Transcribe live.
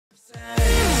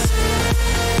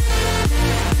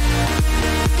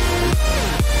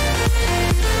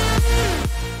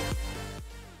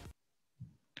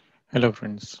Hello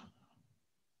friends,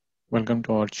 welcome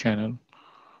to our channel.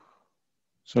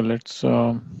 So let's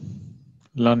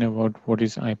learn about what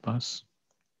is iPaaS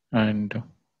and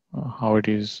how it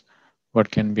is, what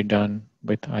can be done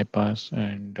with iPaaS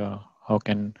and how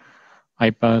can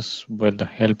iPaaS will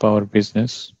help our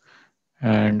business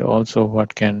and also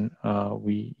what can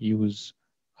we use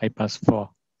iPaaS for.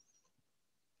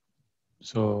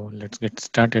 So let's get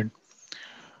started.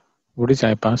 What is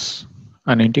iPaaS?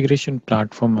 An integration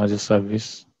platform as a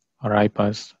service or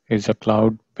iPaaS is a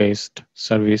cloud-based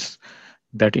service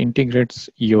that integrates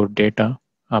your data,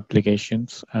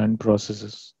 applications, and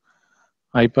processes.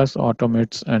 iPaaS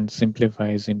automates and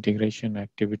simplifies integration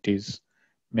activities,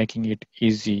 making it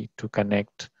easy to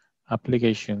connect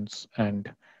applications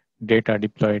and data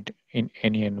deployed in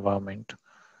any environment.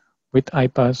 With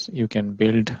iPaaS, you can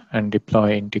build and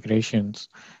deploy integrations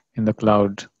in the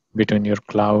cloud between your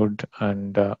cloud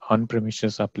and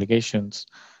on-premises applications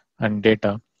and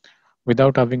data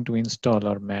without having to install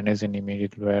or manage any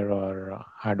middleware or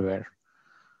hardware.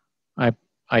 I-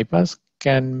 iPaaS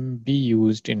can be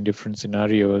used in different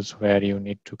scenarios where you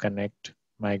need to connect,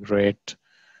 migrate,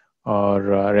 or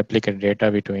replicate data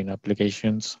between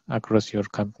applications across your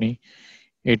company.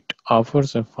 It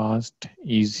offers a fast,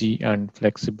 easy, and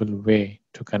flexible way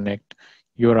to connect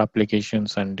your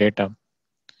applications and data,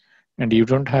 and you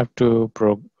don't have to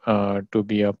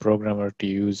be a programmer to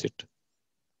use it.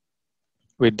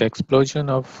 With the explosion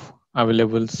of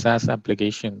available SaaS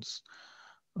applications,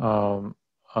 um,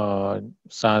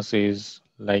 SaaS is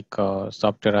like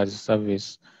software as a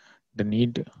service. The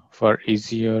need for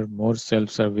easier, more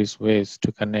self-service ways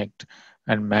to connect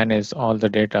and manage all the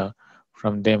data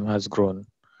from them has grown.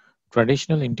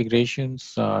 Traditional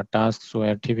integrations tasks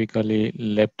were typically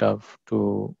left up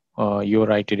to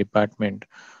your IT department,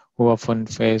 who often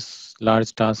face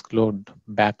large task load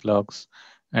backlogs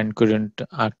and couldn't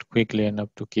act quickly enough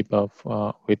to keep up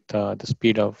with the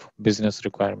speed of business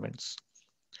requirements.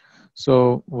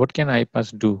 So, what can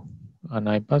iPaaS do? An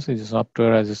iPaaS is a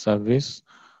software as a service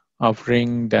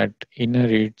offering that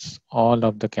inherits all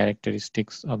of the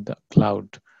characteristics of the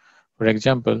cloud. For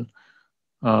example,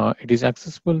 it is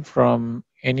accessible from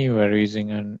anywhere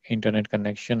using an internet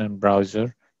connection and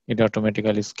browser. It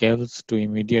automatically scales to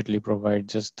immediately provide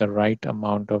just the right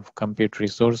amount of compute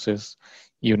resources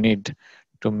you need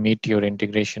to meet your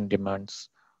integration demands.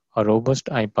 A robust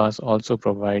iPaaS also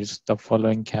provides the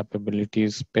following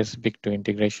capabilities specific to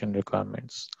integration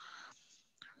requirements.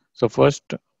 So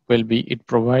first will be it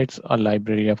provides a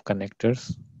library of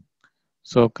connectors.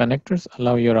 So connectors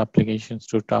allow your applications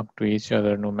to talk to each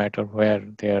other no matter where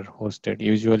they are hosted.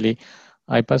 Usually,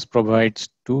 iPaaS provides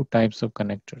two types of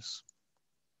connectors.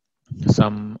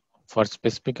 Some for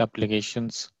specific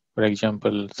applications, for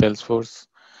example, Salesforce,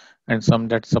 and some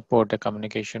that support a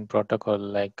communication protocol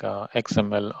like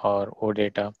XML or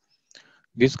OData.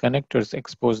 These connectors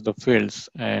expose the fields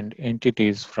and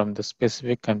entities from the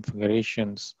specific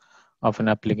configurations of an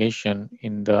application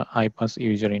in the iPaaS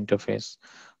user interface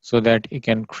so that it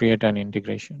can create an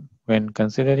integration. When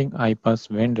considering iPaaS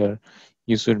vendor,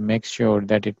 you should make sure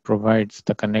that it provides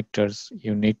the connectors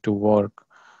you need to work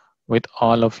with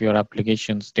all of your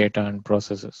applications, data, and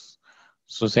processes.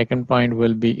 So second point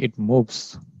will be it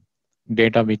moves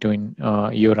data between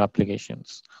your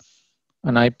applications.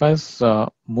 An iPaaS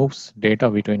moves data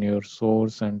between your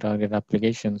source and target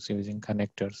applications using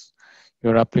connectors.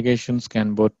 Your applications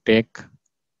can both take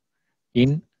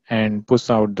in and push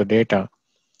out the data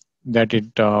that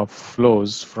it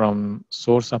flows from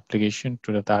source application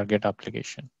to the target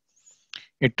application.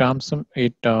 It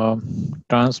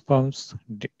transforms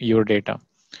your data.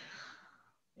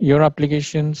 Your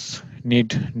applications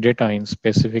need data in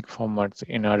specific formats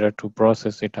in order to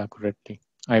process it accurately.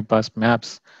 iPaaS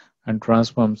maps and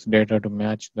transforms data to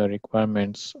match the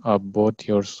requirements of both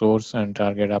your source and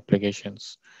target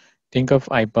applications. Think of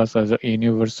iPaaS as a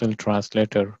universal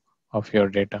translator of your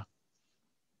data.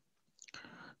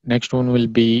 Next one will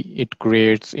be it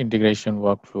creates integration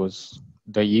workflows.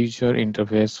 The user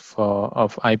interface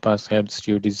of iPaaS helps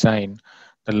you design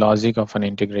the logic of an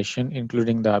integration,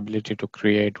 including the ability to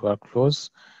create workflows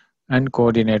and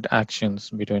coordinate actions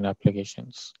between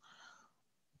applications.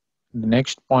 The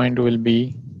next point will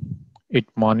be it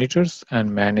monitors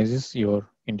and manages your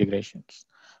integrations.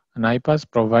 An iPaaS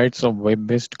provides a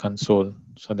web-based console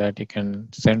so that you can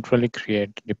centrally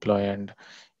create, deploy, and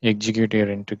execute your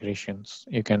integrations.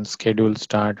 You can schedule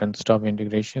start and stop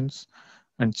integrations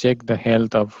and check the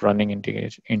health of running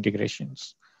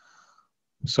integrations.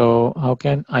 So how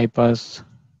can iPaaS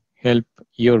help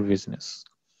your business?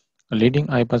 A leading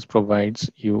iPaaS provides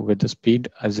you with the speed,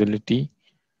 agility,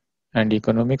 and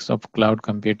economics of cloud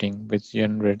computing, which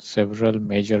generates several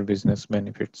major business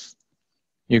benefits.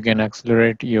 You can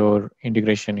accelerate your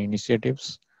integration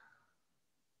initiatives.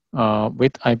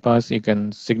 With iPaaS, you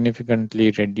can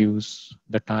significantly reduce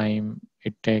the time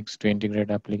it takes to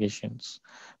integrate applications,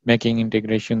 making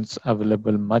integrations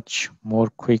available much more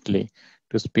quickly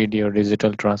to speed your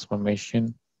digital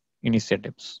transformation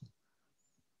initiatives.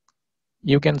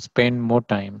 You can spend more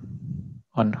time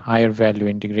on higher value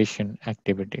integration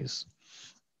activities.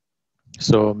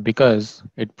 So, because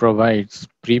it provides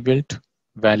pre-built,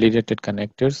 validated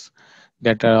connectors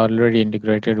that are already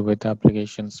integrated with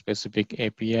application-specific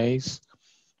APIs,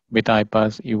 with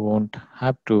iPaaS, you won't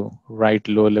have to write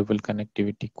low-level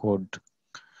connectivity code.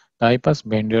 The iPaaS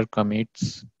vendor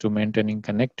commits to maintaining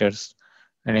connectors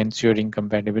and ensuring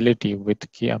compatibility with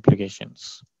key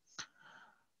applications.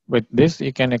 With this,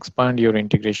 you can expand your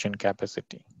integration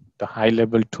capacity. The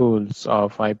high-level tools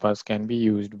of iPaaS can be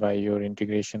used by your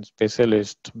integration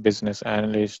specialists, business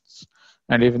analysts,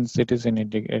 and even citizen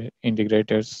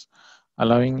integrators,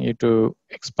 allowing you to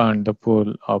expand the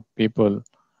pool of people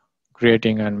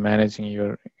creating and managing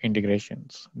your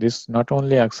integrations. This not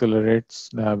only accelerates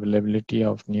the availability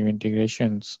of new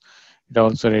integrations, it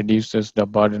also reduces the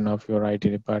burden of your IT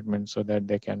department so that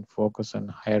they can focus on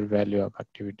higher value of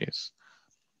activities.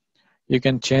 You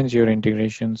can change your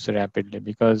integrations rapidly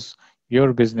because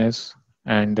your business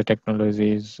and the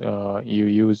technologies you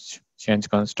use change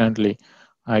constantly.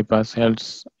 iPaaS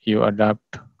helps you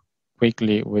adapt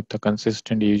quickly with a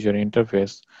consistent user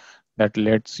interface that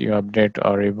lets you update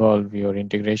or evolve your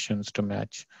integrations to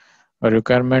match a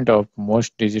requirement of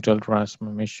most digital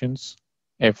transformations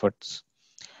efforts.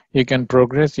 You can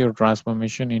progress your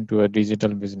transformation into a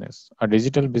digital business. A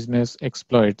digital business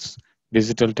exploits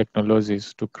digital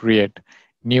technologies to create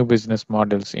new business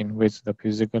models in which the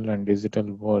physical and digital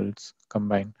worlds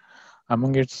combine.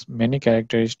 Among its many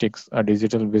characteristics, a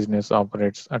digital business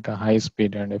operates at a high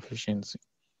speed and efficiency.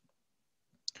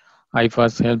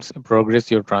 iPaaS helps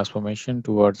progress your transformation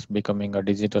towards becoming a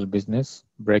digital business,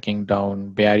 breaking down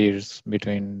barriers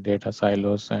between data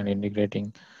silos and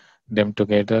integrating them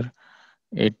together.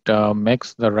 It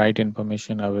makes the right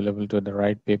information available to the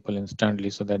right people instantly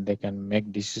so that they can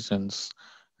make decisions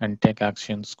and take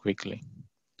actions quickly.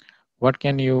 What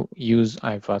can you use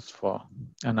iPaaS for?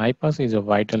 An iPaaS is a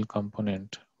vital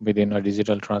component within a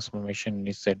digital transformation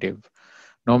initiative.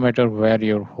 No matter where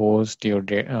you host your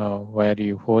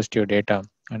data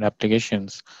and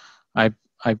applications, I,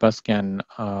 iPaaS can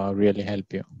really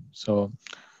help you. So,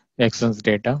 extends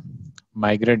data,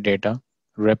 migrate data,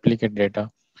 replicate data,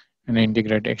 and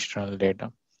integrate external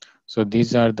data. So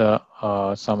these are the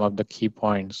some of the key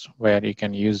points where you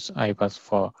can use iPaaS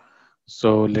for.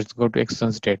 So let's go to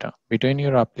extends data. Between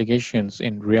your applications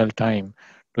in real time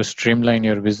to streamline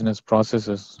your business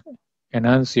processes,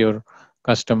 enhance your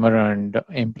customer and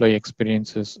employee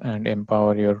experiences, and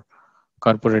empower your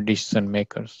corporate decision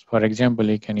makers. For example,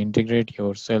 you can integrate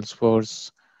your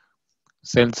Salesforce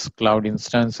Sales Cloud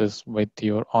instances with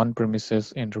your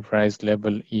on-premises enterprise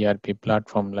level ERP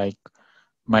platform like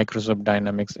Microsoft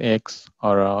Dynamics X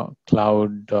or a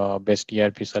cloud-based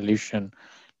ERP solution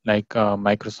like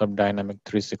Microsoft Dynamics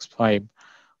 365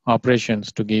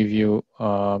 operations to give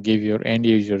your end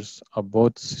users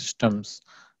both systems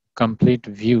complete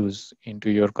views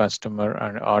into your customer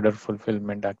and order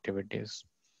fulfillment activities.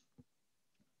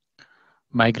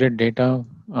 Migrate data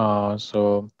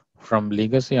from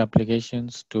legacy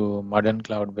applications to modern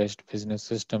cloud-based business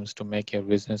systems to make your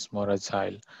business more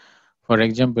agile. For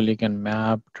example, you can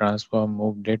map, transform,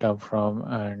 move data from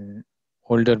an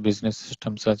older business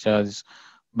system such as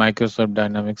Microsoft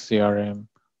Dynamics CRM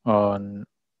on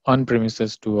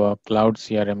premises to a cloud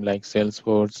CRM like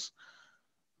Salesforce.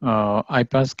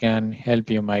 iPaaS can help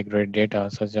you migrate data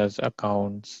such as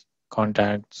accounts,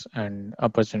 contacts, and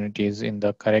opportunities in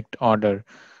the correct order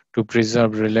to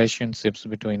preserve relationships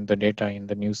between the data in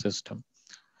the new system.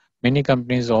 Many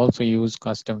companies also use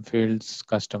custom fields,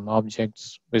 custom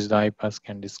objects, which the iPaaS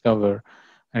can discover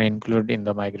and include in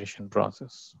the migration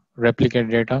process. Replicate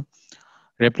data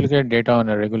on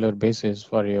a regular basis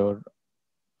for your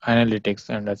analytics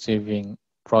and achieving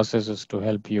processes to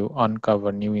help you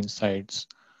uncover new insights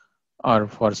or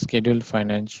for scheduled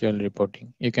financial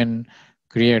reporting. You can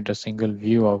create a single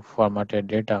view of formatted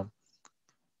data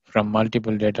from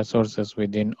multiple data sources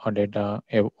within a data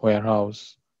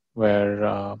warehouse where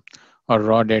or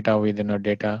raw data within a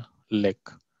data lake.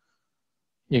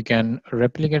 You can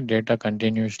replicate data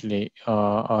continuously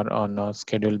or on a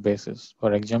scheduled basis.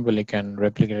 For example, you can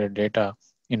replicate data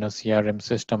in a CRM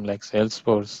system like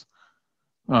Salesforce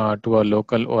to a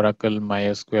local Oracle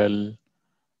MySQL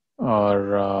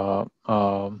or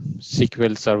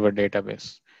SQL Server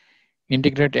database.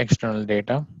 Integrate external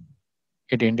data.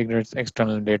 It integrates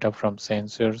external data from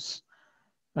sensors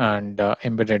and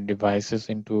embedded devices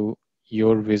into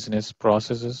your business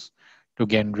processes to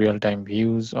gain real-time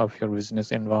views of your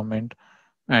business environment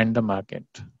and the market.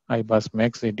 iPaaS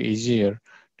makes it easier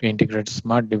to integrate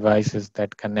smart devices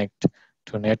that connect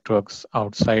to networks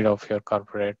outside of your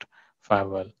corporate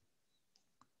firewall.